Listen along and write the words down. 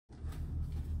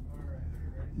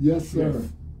Yes, sir. Yes.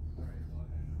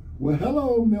 Well,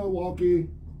 hello, Milwaukee.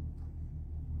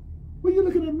 What are you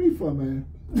looking at me for, man?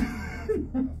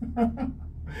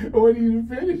 What did you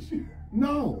finish?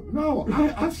 No,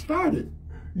 I started.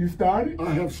 You started?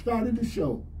 I have started the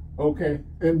show. Okay.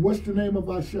 And what's the name of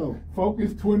our show?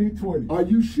 Focus 2020. Are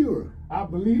you sure? I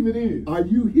believe it is. Are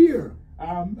you here?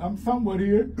 I'm somewhat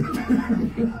here.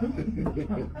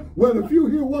 Well, if you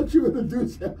here, won't you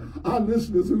introduce our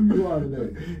listeners who you are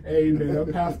today? Amen.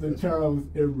 I'm Pastor Charles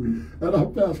Emery. And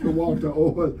I'm Pastor Walter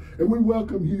Owens. And we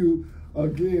welcome you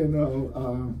again,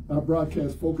 our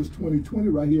broadcast Focus 2020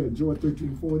 right here at Joy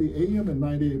 1340 AM and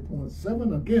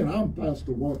 98.7. Again, I'm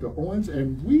Pastor Walter Owens,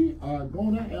 and we are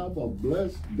going to have a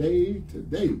blessed day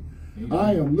today. Amen.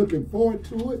 I am looking forward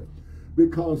to it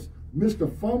because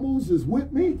Mr. Fumbles is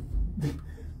with me.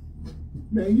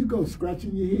 Man, you go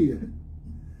scratching your head.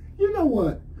 You know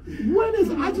what?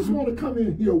 I just want to come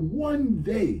in here one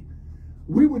day.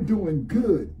 We were doing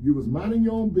good. You was minding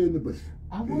your own business, but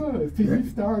I was. You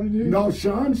started it? No,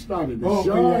 Sean started it. Oh,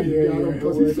 Sean, yeah.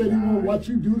 Because he said he wanted to watch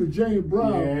you do the James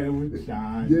Brown. Yeah, it was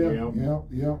Sean.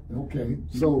 Yeah. Okay.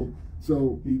 So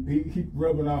he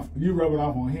rubbing off. You rubbing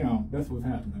off on him. That's what's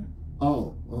happening.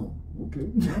 Oh, okay.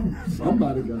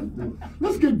 Somebody got to do it.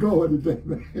 Let's get going today,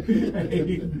 man.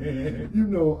 Amen. You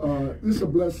know, it's a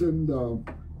blessing to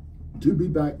be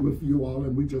back with you all,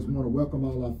 and we just want to welcome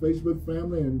all our Facebook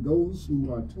family and those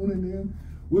who are tuning in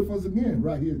with us again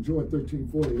right here at Joy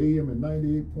 1340 AM and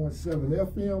 98.7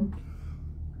 FM.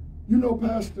 You know,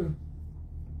 Pastor,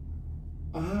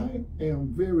 I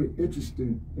am very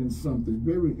interested in something,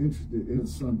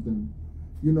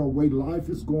 you know, way life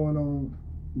is going on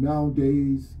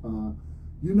nowadays. I'm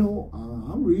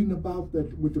reading about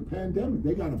that with the pandemic.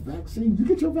 They got a vaccine. You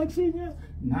get your vaccine yet?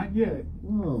 Not yet.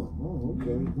 Oh,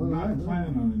 okay. Well, not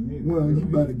planning on it either. Well, you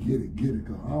better get it,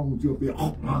 cause I don't want you up there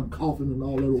I'm coughing and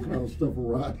all that kind of stuff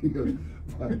around here.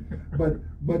 But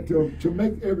to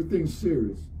make everything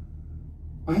serious,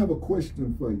 I have a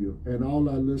question for you and all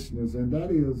our listeners, and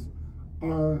that is,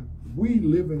 are we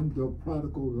living the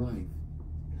prodigal life?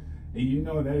 And you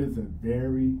know, that is a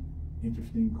very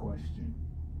interesting question.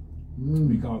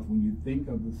 Because when you think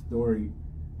of the story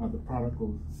of the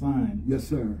prodigal son, yes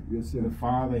sir. The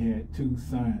father had two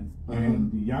sons, and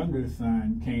the younger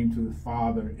son came to his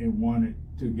father and wanted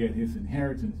to get his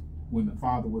inheritance when the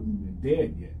father wasn't even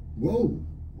dead yet. Whoa.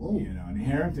 You know, an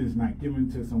inheritance is not given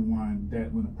to someone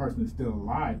that when a person is still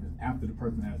alive, after the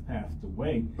person has passed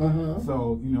away.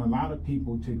 So, you know, a lot of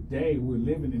people today, we're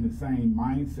living in the same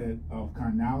mindset of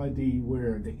carnality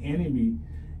where the enemy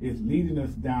is leading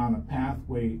us down a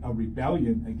pathway of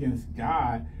rebellion against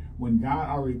God when God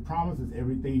already promises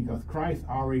everything, because Christ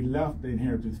already left the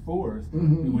inheritance for us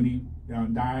when he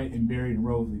died and buried and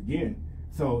rose again.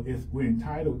 So we're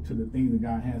entitled to the things that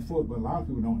God has for us, but a lot of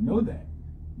people don't know that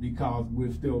because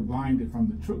we're still blinded from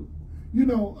the truth. You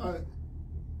know,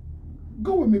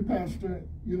 go with me, Pastor.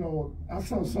 You know, I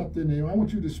saw something there. I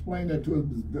want you to explain that to us,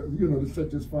 you know, to set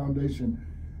this foundation.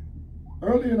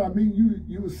 Earlier in our meeting,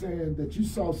 you were saying that you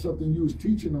saw something you was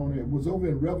teaching on. It was over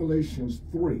in Revelations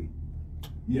 3.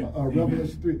 Yeah.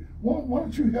 Revelation 3. Why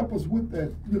don't you help us with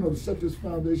that, you know, to set this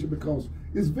foundation, because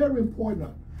it's very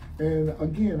important. And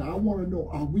again, I want to know,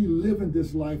 are we living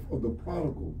this life of the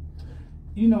prodigal?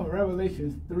 You know,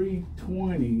 Revelations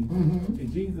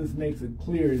 3:20, Jesus makes it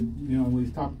clear, you know, when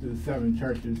he's talking to the seven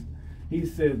churches, he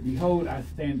says, "Behold, I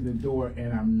stand at the door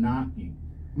and I'm knocking."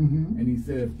 And he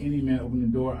said, "If any man open the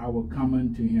door, I will come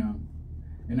unto him,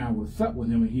 and I will sup with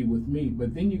him, and he with me."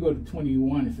 But then you go to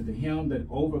 21, it says, "To him that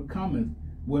overcometh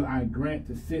will I grant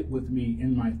to sit with me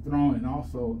in my throne, and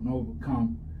also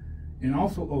overcame,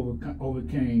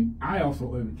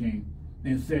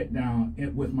 and sat down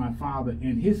with my Father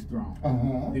in his throne."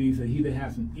 Then he said, "He that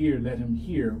has an ear, let him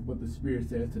hear what the Spirit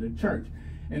says to the church."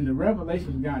 And the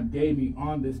revelation God gave me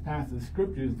on this passage of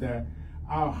scripture is that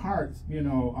our hearts, you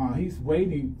know, he's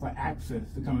waiting for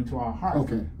access to come into our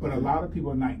hearts. But a lot of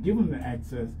people are not given the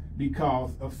access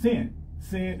because of sin.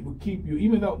 Sin will keep you,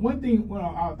 even though one thing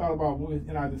I thought about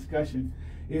in our discussion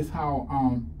is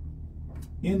how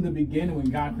in the beginning when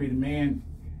God created man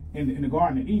in the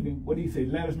Garden of Eden, what did he say?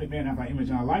 "Let us make man after our image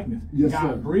and our likeness." Yes,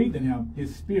 God breathed in him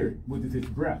his spirit, which is his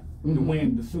breath, the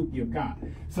wind, the suki of God.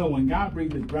 So when God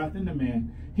breathed his breath into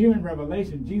man, here in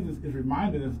Revelation, Jesus is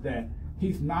reminding us that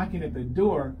he's knocking at the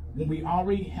door when we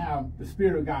already have the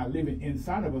Spirit of God living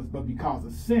inside of us, but because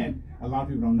of sin, a lot of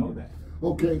people don't know that.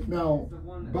 Okay, now,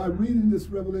 by reading this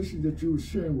revelation that you were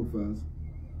sharing with us,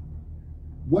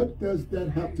 what does that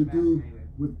have to do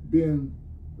with being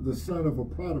the son of a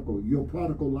prodigal, your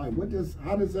prodigal life?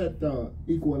 How does that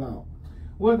equal out?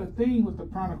 Well, the thing with the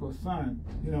prodigal son,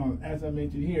 as I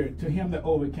mentioned here, to him that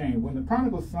overcame. When the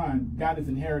prodigal son got his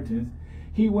inheritance,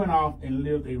 he went off and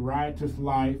lived a riotous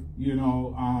life,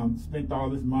 spent all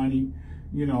his money,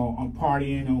 on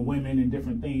partying, on women and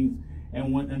different things,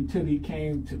 and went until he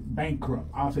came to bankrupt.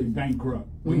 I'll say bankrupt,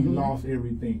 when he lost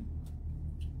everything.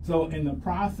 So in the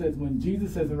process, when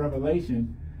Jesus says in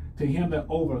Revelation, to him that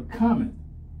overcometh,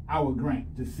 I will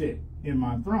grant to sit in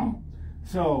my throne.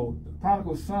 So the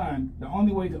prodigal son, the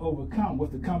only way to overcome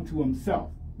was to come to himself,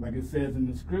 like it says in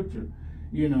the scripture.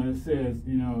 It says,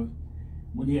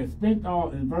 when he had spent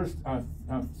all, in verse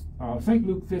St.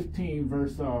 Luke 15,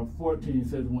 verse 14, it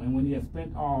says, and when he had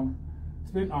spent all,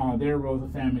 there arose a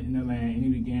famine in the land, and he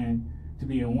began to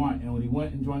be in want. And when he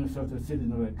went and joined himself to the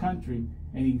citizens of that country,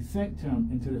 and he sent him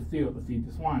into the field to feed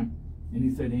the swine. And he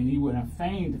said, and he would have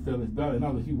fain to fill his belly. In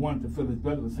other words, he wanted to fill his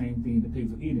belly with the same thing the pigs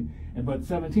were eating. But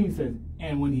 17 says,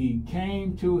 and when he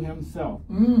came to himself,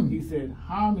 he said,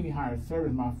 how many hired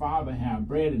servants my father have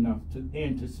bread enough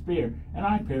to spare, and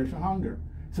I perish of hunger.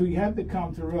 So he had to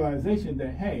come to realization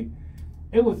that, hey,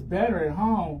 it was better at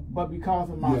home, but because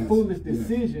of my foolish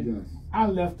decision, I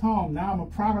left home. Now I'm a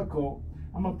prodigal.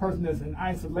 I'm a person that's in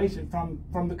isolation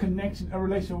from the connection, a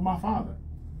relation with my father.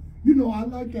 I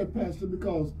like that, Pastor,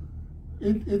 because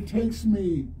it takes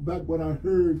me back what I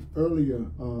heard earlier,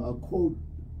 a quote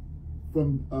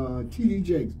from T.D.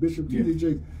 Jakes, Bishop T.D.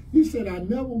 Jakes. He said, I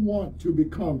never want to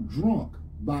become drunk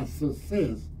by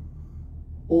success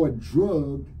or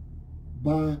drugged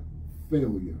by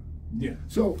failure. Yeah.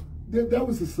 So that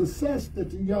was a success that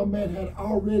the young man had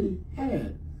already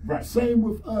had. Right. Same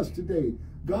with us today.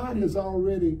 God has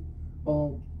already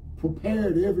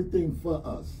prepared everything for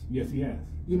us. Yes, he has.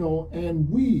 And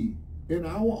we, in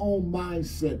our own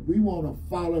mindset, we want to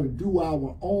follow and do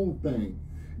our own thing.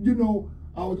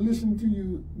 I was listening to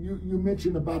you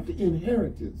mentioned about the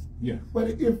inheritance. Yeah. But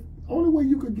if only way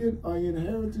you could get an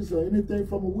inheritance or anything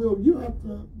from a will, you have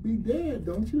to be dead,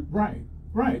 don't you?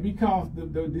 Right, because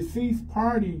the deceased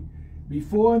party,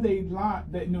 before they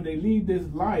leave this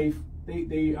life,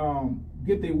 they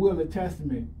get their will and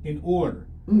testament in order.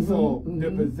 So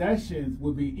their possessions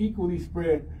will be equally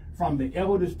spread from the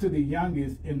eldest to the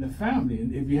youngest in the family.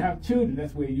 And if you have children,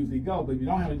 that's where it usually goes. But if you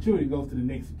don't have a children, it goes to the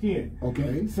next kid.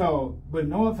 Okay. So, but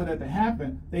in order for that to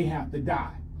happen, they have to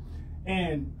die.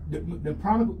 And the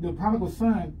prodigal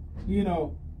son,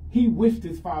 he wished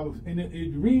his father, and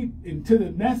it read into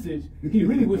the message, he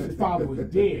really wished his father was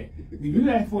dead. If you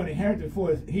ask for an inheritance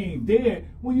for us, he ain't dead,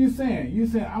 what are you saying? You're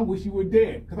saying, I wish you were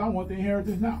dead, because I want the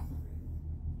inheritance now.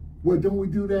 Well, don't we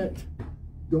do that?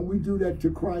 Don't we do that to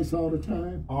Christ all the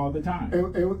time? All the time.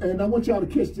 And I want y'all to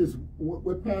catch this,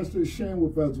 what Pastor is sharing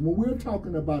with us. When we're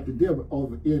talking about the devil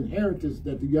of inheritance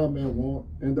that the young man wanted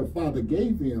and the father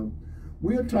gave him,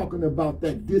 we're talking about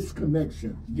that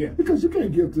disconnection. Yeah. Because you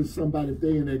can't give to somebody if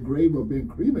they're in their grave or been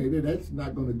cremated. That's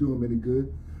not going to do them any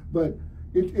good. But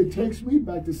it takes me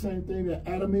back to the same thing that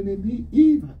Adam and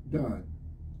Eve done.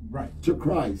 Right. To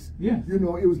Christ. Yeah.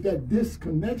 It was that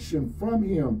disconnection from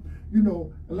him.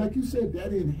 And like you said,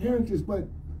 that inheritance. But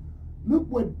look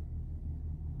what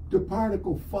the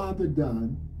prodigal father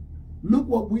done. Look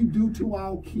what we do to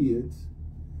our kids.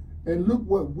 And look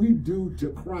what we do to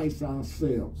Christ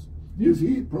ourselves. Because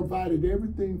he provided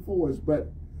everything for us,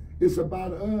 but it's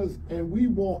about us, and we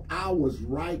want ours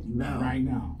right now. Right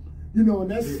now. And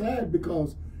that's sad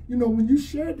because, when you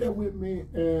shared that with me,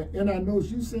 and I know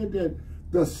you said that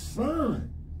the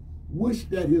son wished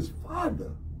that his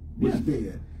father was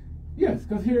dead. Yes,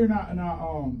 because here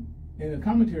in the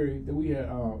commentary that we had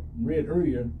read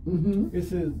earlier, it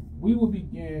says, we will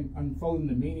begin unfolding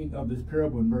the meaning of this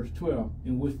parable in verse 12,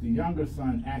 in which the younger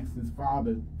son asks his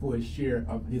father for his share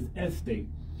of his estate,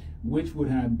 which would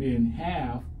have been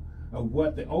half of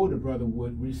what the older brother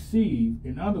would receive.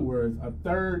 In other words, a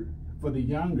third for the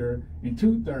younger and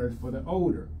 2/3 for the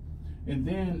older. And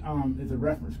then there's a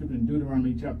reference scripture in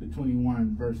Deuteronomy chapter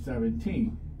 21, verse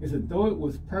 17. It said, though it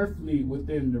was perfectly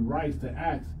within the rights to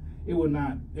ask, it was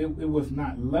not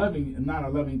a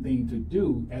loving thing to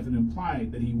do, as it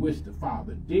implied that he wished the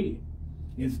father dead.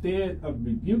 Instead of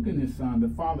rebuking his son, the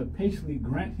father patiently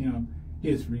grant him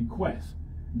his request.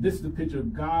 This is the picture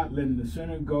of God letting the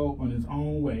sinner go on his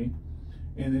own way.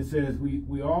 And it says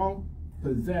we all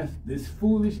possess this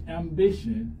foolish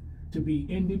ambition to be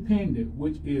independent,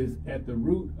 which is at the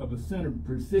root of a sinner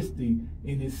persisting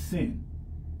in his sin.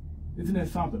 Isn't that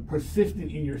something?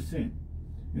 Persisting in your sin.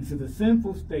 And so the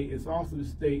sinful state is also the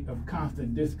state of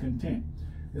constant discontent.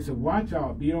 It says, watch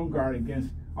out, be on guard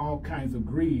against all kinds of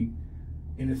greed.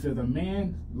 And it says, a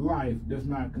man's life does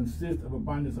not consist of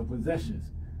abundance of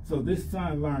possessions. So this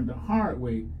son learned the hard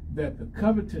way that the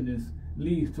covetousness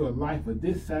leads to a life of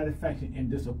dissatisfaction and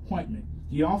disappointment.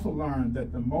 He also learned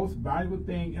that the most valuable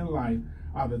thing in life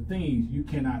are the things you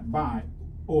cannot buy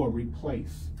or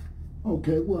replace.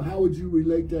 Okay, well, how would you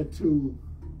relate that to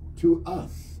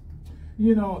us?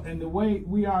 You know, and the way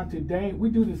we are today, we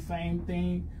do the same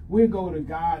thing. We go to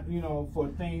God, you know, for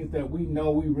things that we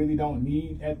know we really don't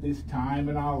need at this time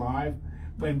in our life.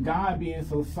 But God being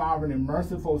so sovereign and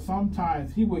merciful,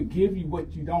 sometimes he would give you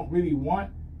what you don't really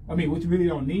want. I mean, what you really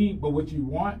don't need, but what you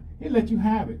want, he'll let you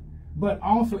have it. But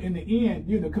also in the end,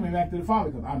 you're coming back to the Father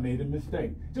because I made a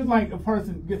mistake. Just like a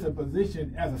person gets a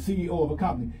position as a CEO of a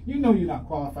company. You know you're not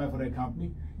qualified for that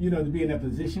company, you know, to be in that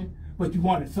position, but you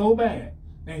want it so bad.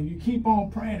 And you keep on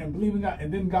praying and believing God.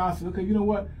 And then God says, okay, you know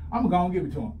what? I'm going to give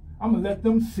it to them. I'm going to let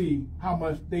them see how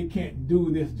much they can't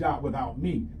do this job without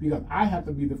me, because I have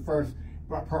to be the first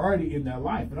priority in their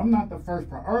life. But I'm not the first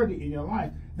priority in your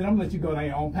life, then I'm going to let you go down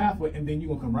your own pathway, and then you're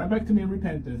going to come right back to me in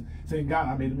repentance saying, God,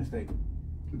 I made a mistake.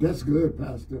 That's good,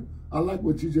 Pastor. I like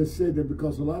what you just said there,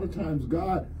 because a lot of times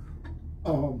God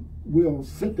will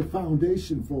set the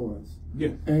foundation for us.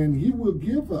 Yes. And he will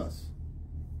give us.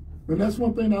 And that's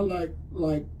one thing I like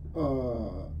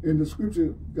in the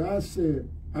scripture, God said,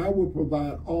 I will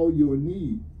provide all your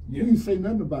need. Yes. He didn't say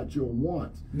nothing about your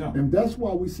wants. No. And that's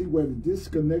why we see where the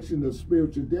disconnection of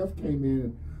spiritual death came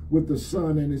in with the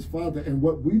Son and his Father, and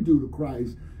what we do to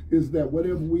Christ is that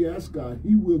whatever we ask God,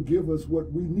 he will give us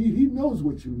what we need. He knows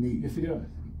what you need. Yes, he does.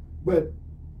 But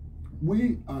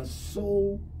we are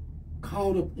so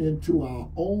caught up into our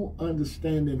own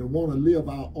understanding and want to live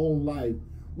our own life,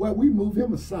 where we move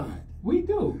him aside. We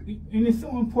do. And it's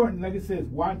so important, like it says,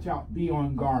 watch out, be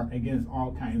on guard against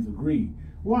all kinds of greed.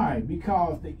 Why?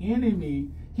 Because the enemy,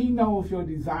 he knows your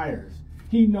desires.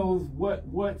 He knows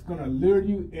what's going to lure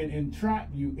you and entrap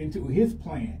you into his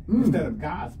plan instead of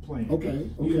God's plan. Okay.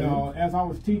 You know, as I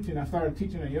was teaching, I started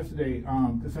teaching it yesterday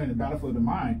concerning the battlefield of the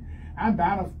mind.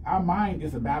 Our mind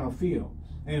is a battlefield.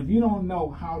 And if you don't know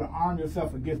how to arm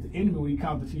yourself against the enemy when he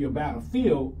comes into your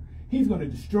battlefield, he's going to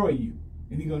destroy you.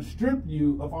 And he's going to strip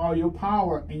you of all your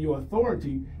power and your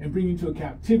authority and bring you to a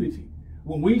captivity.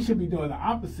 When we should be doing the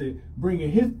opposite,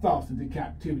 bringing his thoughts into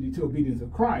captivity to obedience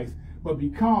of Christ. But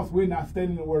because we're not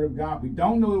studying the Word of God, we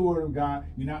don't know the Word of God,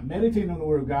 you're not meditating on the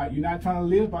Word of God, you're not trying to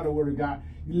live by the Word of God,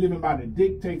 you're living by the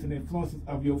dictates and influences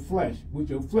of your flesh, which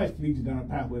your flesh leads you down a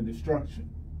pathway of destruction.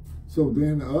 So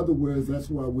then, in other words, that's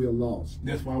why we're lost.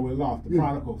 That's why we're lost, the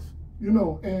prodigals. You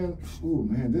know, and, oh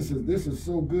man, this is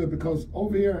so good, because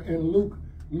over here in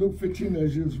Luke 15,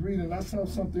 as you was reading, I saw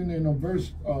something in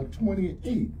verse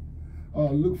 28.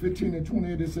 Luke 15 and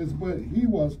 28, it says, but he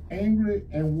was angry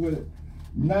and would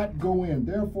not go in.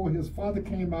 Therefore his father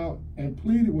came out and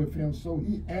pleaded with him. So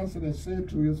he answered and said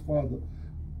to his father,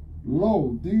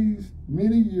 lo, these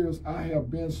many years I have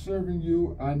been serving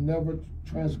you. I never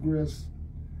transgressed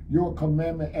your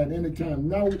commandment at any time.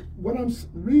 Now, what I'm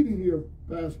reading here,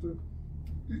 Pastor,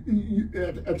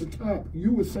 at the top,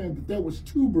 you were saying that there was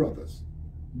two brothers,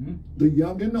 the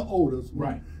young and the oldest.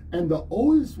 Right. And the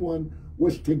oldest one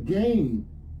was to gain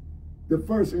the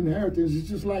first inheritance. It's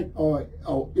just like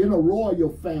in a royal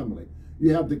family.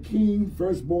 You have the king,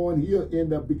 firstborn. He'll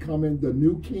end up becoming the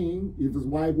new king. If his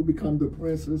wife will become the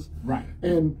princess. Right.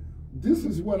 And this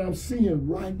is what I'm seeing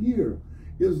right here,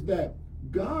 is that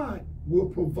God will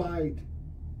provide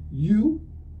you,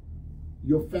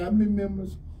 your family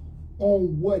members,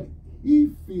 on what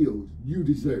he feels you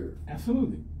deserve.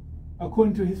 Absolutely.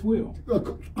 According to his will.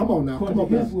 Come on now. According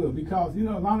to his will. Because, you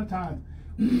know, a lot of times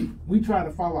we try to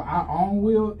follow our own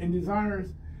will and desires,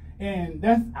 and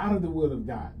that's out of the will of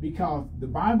God. Because the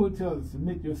Bible tells us,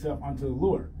 submit yourself unto the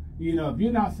Lord. You know, if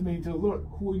you're not submitting to the Lord,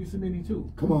 who are you submitting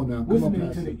to? Come on now. We're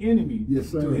submitting to the enemy. Yes,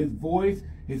 sir. To his voice,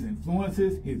 his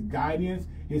influences, his guidance,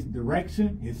 his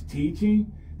direction, his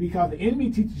teaching. Because the enemy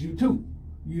teaches you too.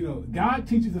 You know, God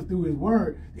teaches us through his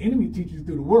word. The enemy teaches you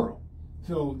through the world.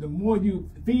 So the more you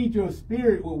feed your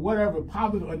spirit with whatever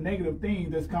positive or negative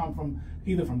thing that's come from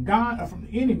either from God or from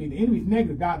the enemy's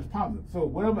negative, God is positive. So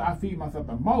whatever I feed myself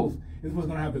the most is what's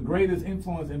going to have the greatest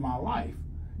influence in my life.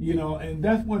 You know, and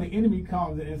that's when the enemy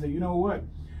comes in and says, you know what,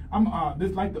 I'm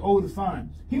this like the older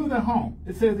son. He was at home.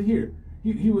 It says it here.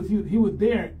 He was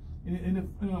there, and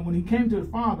you know, when he came to the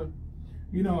father,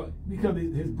 you know, because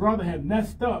his brother had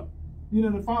messed up, you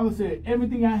know, the father said,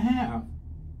 everything I have,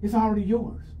 it's already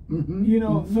yours. You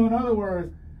know, so in other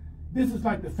words, this is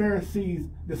like the Pharisees,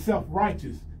 the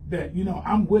self-righteous, that, you know,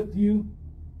 I'm with you.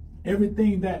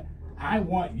 Everything that I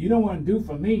want, you don't want to do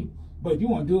for me, but you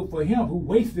want to do it for him who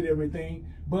wasted everything.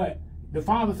 But the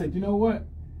father said, you know what?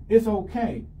 It's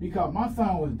okay, because my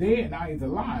son was dead, now he's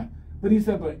alive. But he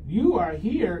said, but you are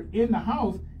here in the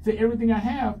house, say everything I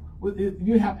have,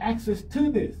 you have access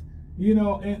to this. You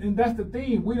know, and that's the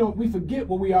thing. We forget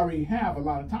what we already have a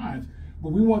lot of times,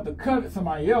 but we want to covet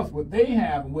somebody else, what they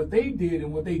have and what they did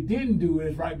and what they didn't do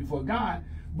is right before God.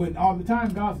 But all the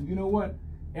time, God says, you know what?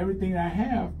 Everything I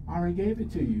have, I already gave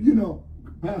it to you. You know,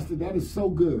 Pastor, that is so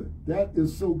good. That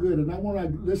is so good. And I want our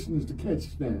listeners to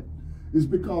catch that. Is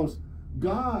because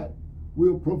God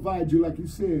will provide you, like you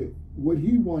said, what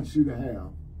he wants you to have.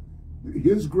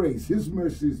 His grace, his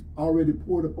mercy is already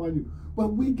poured upon you.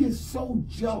 But we get so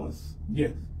jealous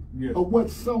of what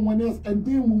someone else. And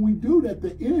then when we do that,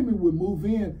 the enemy will move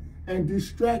in and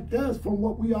distract us from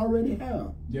what we already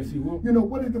have. Yes, he will. You know,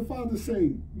 what did the Father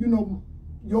say? You know,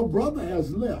 your brother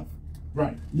has left.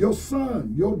 Right. Your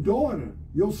son, your daughter,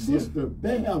 your sister,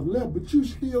 they have left. But you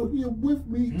still here with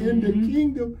me in the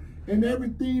kingdom. And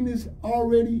everything is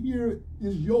already here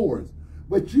is yours.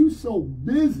 But you so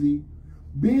busy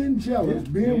being jealous,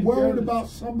 being worried about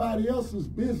somebody else's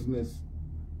business,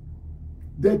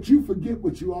 that you forget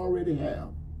what you already have.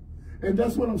 And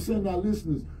that's what I'm saying to our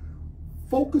listeners.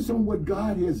 Focus on what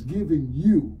God has given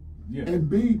you and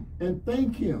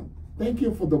thank him. Thank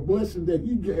him for the blessing that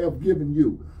he have given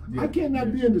you. I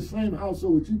cannot be in the same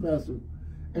household with you, Pastor,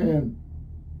 and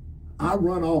I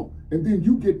run off, and then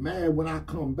you get mad when I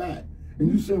come back.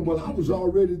 And you say, well, I was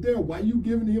already there. Why are you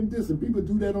giving him this? And people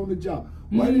do that on the job.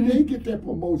 Why did they get that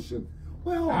promotion?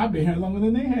 Well, I've been here longer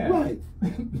than they have. Right.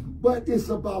 But it's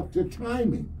about the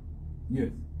timing.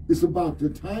 Yes. It's about the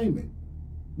timing.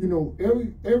 You know,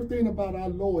 everything about our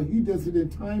Lord, he does it in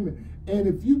timing. And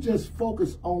if you just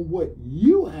focus on what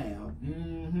you have,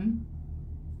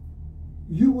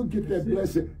 you will get that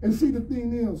blessing. And see, the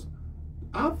thing is,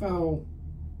 I found,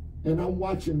 and I'm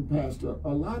watching, Pastor, a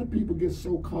lot of people get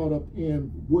so caught up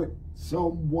in what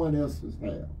someone else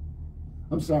have.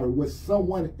 I'm sorry, what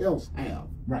someone else have.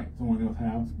 Right, someone else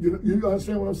has. You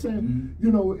understand what I'm saying?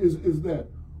 You know, is that,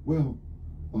 well,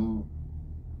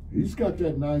 he's got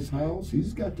that nice house.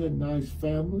 He's got that nice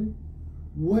family.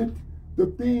 What the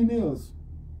thing is,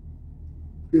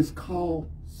 it's called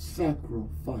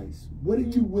sacrifice. What are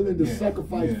you willing to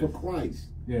sacrifice for Christ?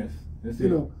 Yes, that's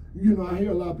it. You know, I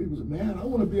hear a lot of people say, man, I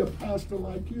want to be a pastor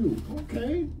like you.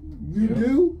 Okay, you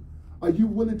do? Are you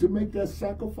willing to make that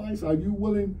sacrifice? Are you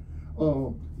willing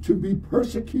to be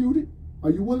persecuted? Are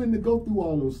you willing to go through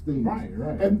all those things? Right.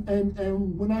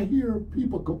 And when I hear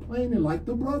people complaining like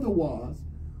the brother was,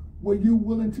 were you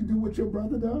willing to do what your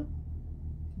brother done?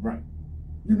 Right.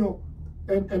 You know,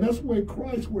 and that's where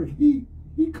Christ, where he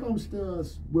comes to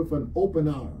us with an open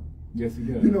arm. Yes, he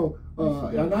does. You know,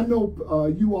 and I know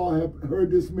you all have heard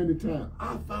this many times.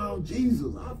 I found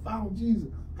Jesus. I found Jesus.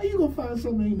 How you gonna find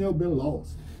something that ain't never been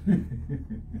lost?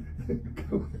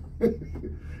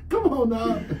 Come on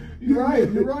now. You're right.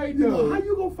 You know, how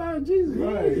you gonna find Jesus?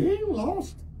 Right. He ain't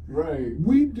lost. Right.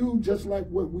 We do just like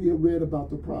what we have read about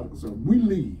the prodigal son. We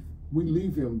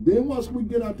leave him. Then once we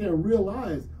get out there and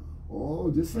realize, oh,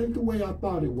 this ain't the way I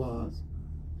thought it was.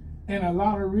 And a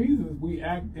lot of reasons we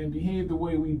act and behave the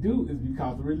way we do is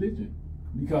because of religion,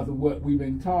 because of what we've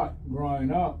been taught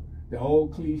growing up, the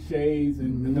old cliches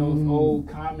and those old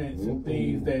comments and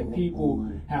things that people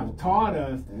have taught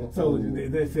us. So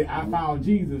they say, I found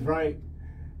Jesus, right?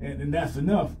 And that's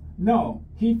enough. No,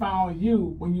 he found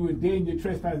you when you were dead in your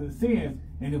trespasses and sins,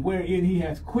 and wherein he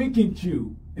has quickened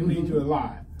you and made you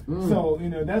alive. So, you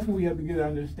know, that's when we have to get an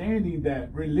understanding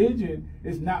that religion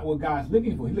is not what God's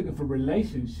looking for. He's looking for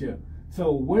relationship.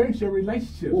 So where's your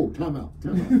relationship? Oh, time out.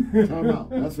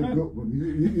 That's a good one.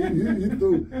 You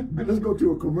threw, let's go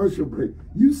to a commercial break.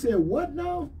 You said what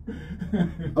now?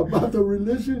 About the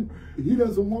religion? He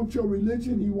doesn't want your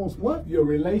religion. He wants what? Your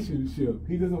relationship.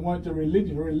 He doesn't want your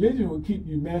religion. Religion will keep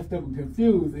you messed up and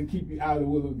confused and keep you out of the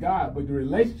will of God. But the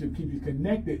relationship keeps you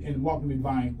connected and walking in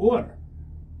divine order.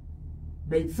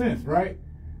 Makes sense, right?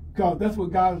 Because that's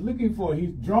what God is looking for.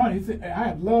 He's drawing. He said, I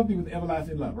have loved thee with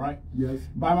everlasting love, right? Yes.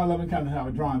 By my loving kindness have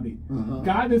I drawn thee.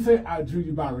 God didn't say, I drew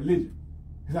you by religion.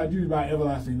 He said, I drew you by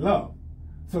everlasting love.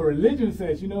 So religion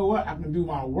says, you know what? I can do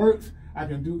my works. I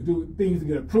can do things to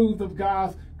get approved of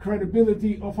God's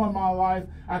credibility upon my life.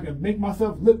 I can make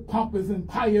myself look pompous and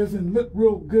pious and look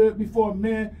real good before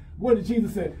men. What did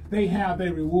Jesus say? They have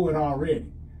their reward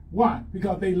already. Why?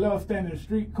 Because they love standing in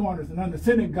street corners and under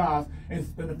synagogues and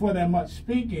for that much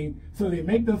speaking, so they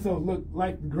make themselves look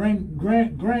like grand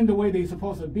the way they're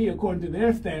supposed to be according to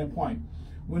their standpoint.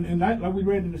 Like we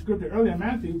read in the scripture earlier in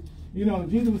Matthew, you know,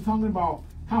 Jesus was talking about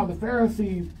how the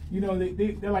Pharisees, you know,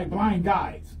 they're like blind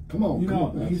guides. Come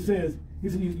on, he said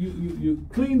you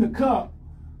clean the cup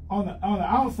on the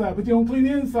outside, but you don't clean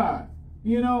the inside.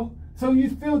 You know, So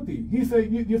you're filthy. He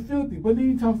said, you're filthy. But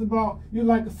then he talks about you're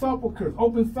like a sepulchre,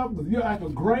 open sepulchre. You're like a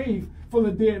grave full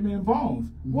of dead men's bones.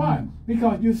 Why?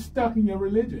 Because you're stuck in your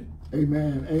religion.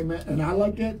 Amen. Amen. And I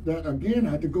like that again,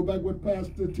 I have to go back what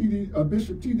Pastor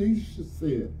Bishop T.D.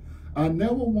 said. I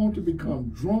never want to become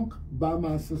drunk by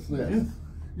my success. Yes.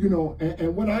 You know,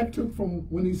 and what I took from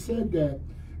when he said that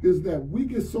is that we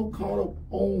get so caught up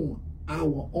on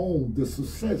our own, the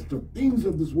success, the things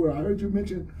of this world. I heard you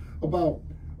mention about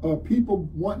people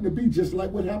wanting to be just like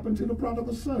what happened to the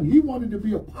prodigal son. He wanted to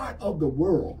be a part of the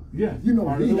world. Yes. You know,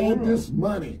 he had this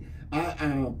money.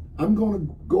 I'm going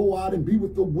to go out and be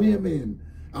with the women.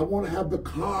 I want to have the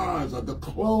cars or the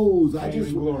clothes. I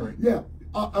just glory. Yeah.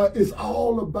 It's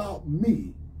all about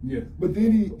me. Yes. But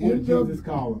then he ended up Jesus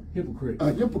called him hypocrite.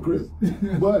 A hypocrite.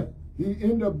 But he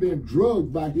ended up being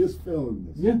drugged by his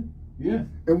felonies. Yeah. Yeah.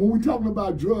 And when we're talking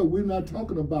about drugs, we're not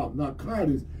talking about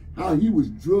narcotics, how he was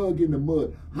drugged in the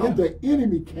mud, how the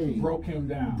enemy came. Broke him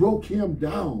down. Broke him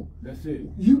down. That's it.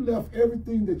 You left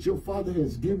everything that your father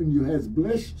has given you, has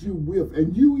blessed you with,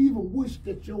 and you even wish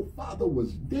that your father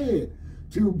was dead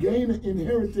to gain an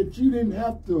inheritance that you didn't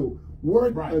have to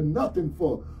work or nothing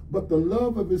for. But the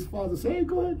love of his father said, hey,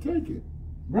 go ahead and take it.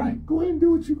 Right. Go ahead and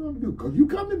do what you're going to do, because you're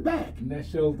coming back. And that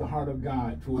shows the heart of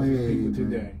God towards his people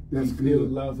today. That's he still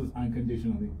good. loves us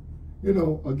unconditionally. You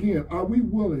know, again, are we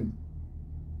willing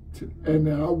to, and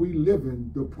are we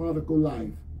living the prodigal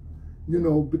life? You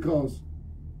know, because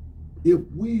if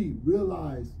we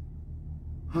realize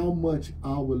how much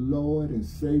our Lord and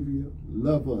Savior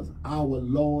love us, our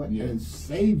Lord and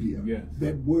Savior,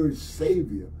 that word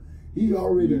Savior, he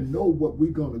already know what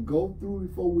we're going to go through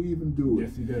before we even do it.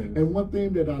 Yes, he does. And one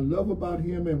thing that I love about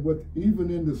him, and what even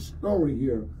in the story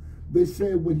here, they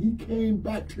said when he came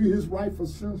back to his rightful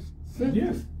sense,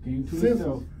 came to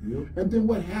himself. Yep. And then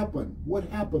what happened? What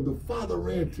happened? The father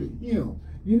ran to him.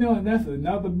 You know, and that's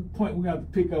another point we have to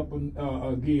pick up on,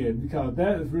 again, because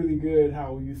that is really good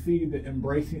how you see the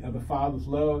embracing of the father's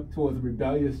love towards a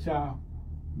rebellious child.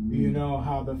 You know,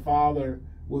 how the father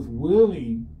was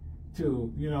willing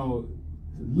to, you know,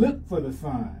 look for the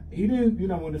son. He didn't, you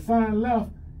know, when the son left,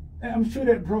 I'm sure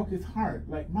that broke his heart.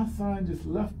 Like, my son just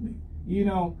left me. You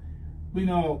know,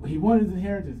 he wanted his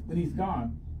inheritance, but he's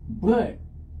gone. But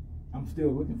I'm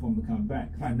still looking for him to come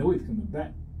back, because I know he's coming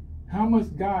back. How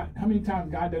many times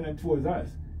God done that towards us?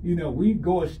 You know, we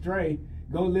go astray,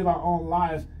 go live our own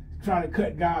lives, try to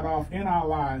cut God off in our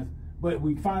lives, but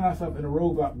we find ourselves in a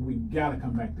roadblock. We got to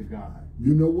come back to God.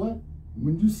 You know what?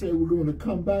 When you say we're going to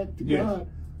come back to God,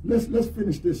 let's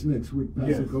finish this next week,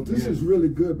 Pastor, because this is really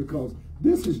good, because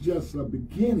this is just a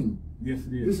beginning. Yes,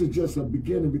 it is. This is just a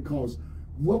beginning, because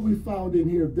what we found in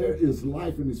here, there is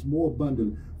life, and it's more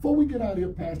abundant. Before we get out of here,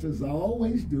 Pastor, as I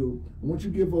always do, I want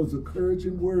you to give us a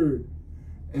encouraging word,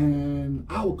 and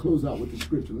I will close out with the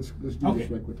scripture. Let's do this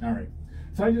right quick. All right.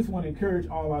 So I just want to encourage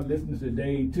all our listeners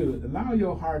today to allow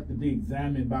your heart to be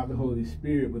examined by the Holy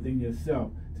Spirit within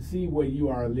yourself, to see where you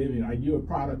are living. Are you a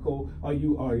prodigal? Are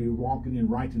you walking in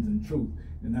righteousness and truth?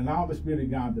 And allow the Spirit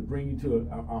of God to bring you to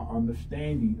an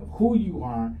understanding of who you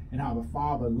are and how the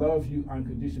Father loves you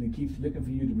unconditionally, keeps looking for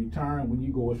you to return when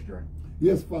you go astray.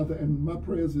 Yes, Father, and my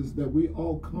prayers is that we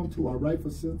all come to our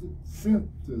rightful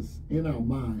senses in our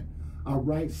mind, our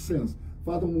right sense.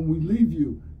 Father, when we leave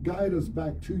you, guide us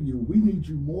back to you. We need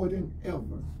you more than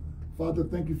ever. Father,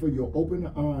 thank you for your open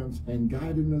arms and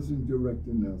guiding us and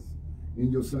directing us.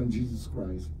 In your Son, Jesus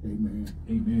Christ. Amen.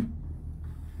 Amen.